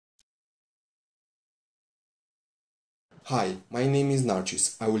Hi, my name is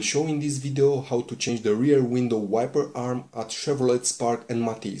Narcis. I will show in this video how to change the rear window wiper arm at Chevrolet Spark and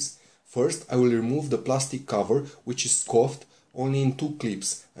Matiz. First, I will remove the plastic cover, which is scuffed only in 2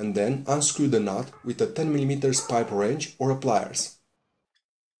 clips, and then unscrew the nut with a 10mm pipe wrench or a pliers.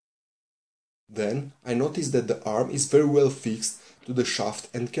 Then, I noticed that the arm is very well fixed to the shaft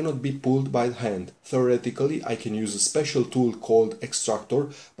and cannot be pulled by hand. Theoretically, I can use a special tool called extractor,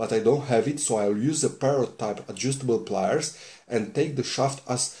 but I don't have it, so I'll use a parrot type adjustable pliers and take the shaft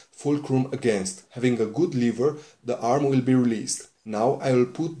as fulcrum against. Having a good lever, the arm will be released. Now I will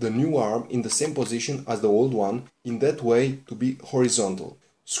put the new arm in the same position as the old one, in that way to be horizontal.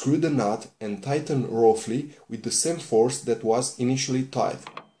 Screw the nut and tighten roughly with the same force that was initially tight.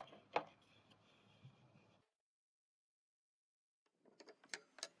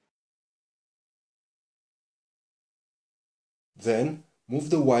 Then move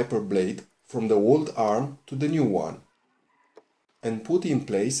the wiper blade from the old arm to the new one and put in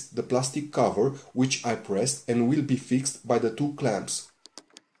place the plastic cover, which I pressed and will be fixed by the 2 clamps.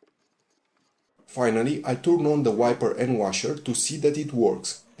 Finally, I turn on the wiper and washer to see that it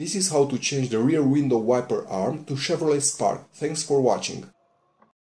works. This is how to change the rear window wiper arm to Chevrolet Spark. Thanks for watching.